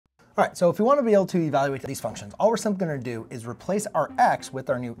All right, so if we want to be able to evaluate these functions, all we're simply going to do is replace our x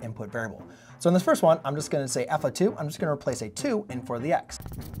with our new input variable. So in this first one, I'm just going to say f of 2. I'm just going to replace a 2 in for the x.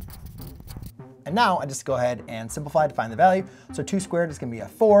 And now I just go ahead and simplify to find the value. So 2 squared is going to be a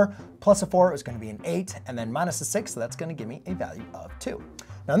 4, plus a 4 is going to be an 8, and then minus a 6, so that's going to give me a value of 2.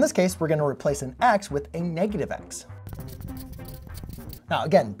 Now in this case, we're going to replace an x with a negative x. Now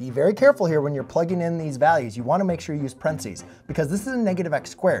again, be very careful here when you're plugging in these values. You want to make sure you use parentheses because this is a negative x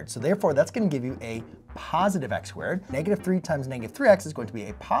squared. So therefore, that's going to give you a positive x squared. Negative 3 times negative 3x is going to be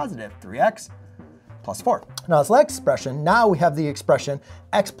a positive 3x plus 4. Now this last expression, now we have the expression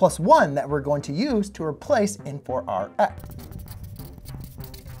x plus 1 that we're going to use to replace in for our x.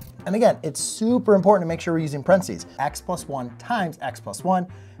 And again, it's super important to make sure we're using parentheses. X plus 1 times x plus 1.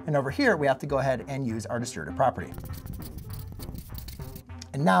 And over here, we have to go ahead and use our distributive property.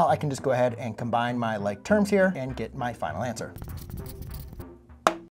 And now I can just go ahead and combine my like terms here and get my final answer.